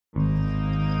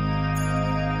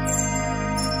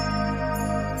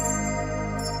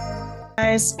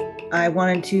guys, I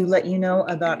wanted to let you know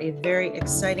about a very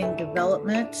exciting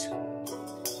development.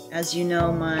 As you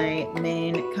know, my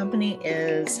main company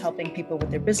is helping people with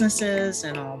their businesses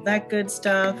and all that good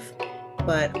stuff,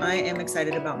 but I am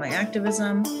excited about my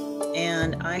activism,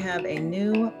 and I have a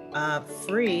new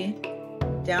free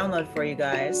download for you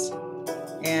guys,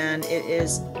 and it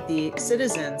is the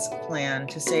Citizens Plan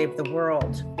to Save the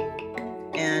World.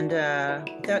 And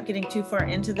without getting too far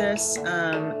into this,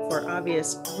 for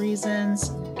obvious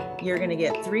reasons, you're going to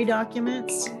get 3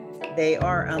 documents. They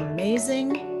are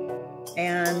amazing,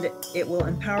 and it will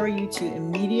empower you to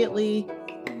immediately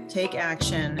take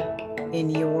action in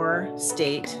your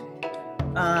state.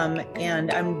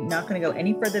 And I'm not going to go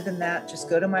any further than that. Just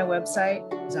go to my website,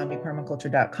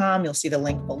 zombiepermaculture.com. You'll see the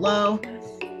link below.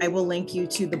 I will link you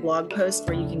to the blog post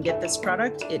where you can get this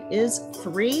product. It is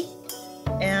free.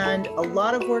 And a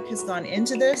lot of work has gone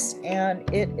into this, and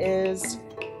it is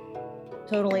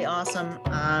totally awesome.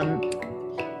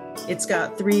 It's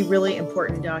got 3 really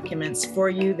important documents for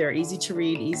you. They're easy to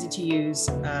read, easy to use.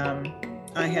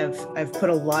 I've put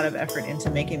a lot of effort into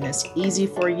making this easy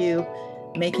for you,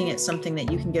 making it something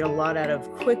that you can get a lot out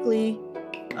of quickly.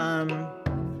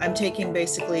 I'm taking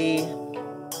basically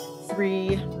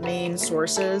 3 main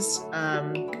sources,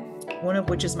 one of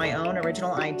which is my own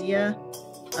original idea.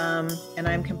 And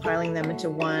I'm compiling them into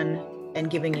one and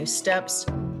giving you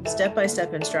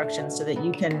step-by-step instructions so that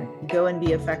you can go and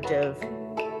be effective,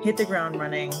 hit the ground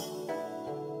running.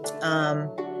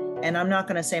 And I'm not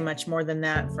going to say much more than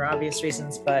that for obvious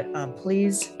reasons, but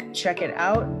please check it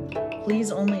out.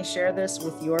 Please only share this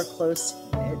with your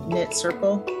close-knit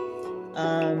circle.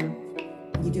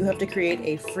 You do have to create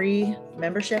a free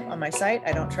membership on my site.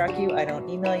 I don't track you. I don't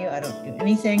email you. I don't do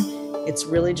anything. It's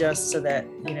really just so that,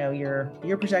 you know,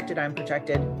 you're protected, I'm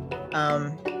protected.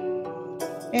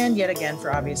 And yet again,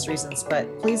 for obvious reasons,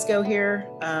 but please go here.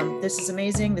 This is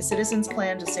amazing. The Citizens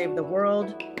Plan to Save the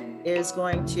World is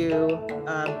going to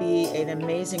be an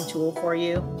amazing tool for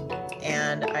you.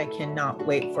 And I cannot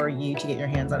wait for you to get your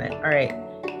hands on it. All right.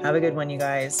 Have a good one, you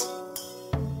guys.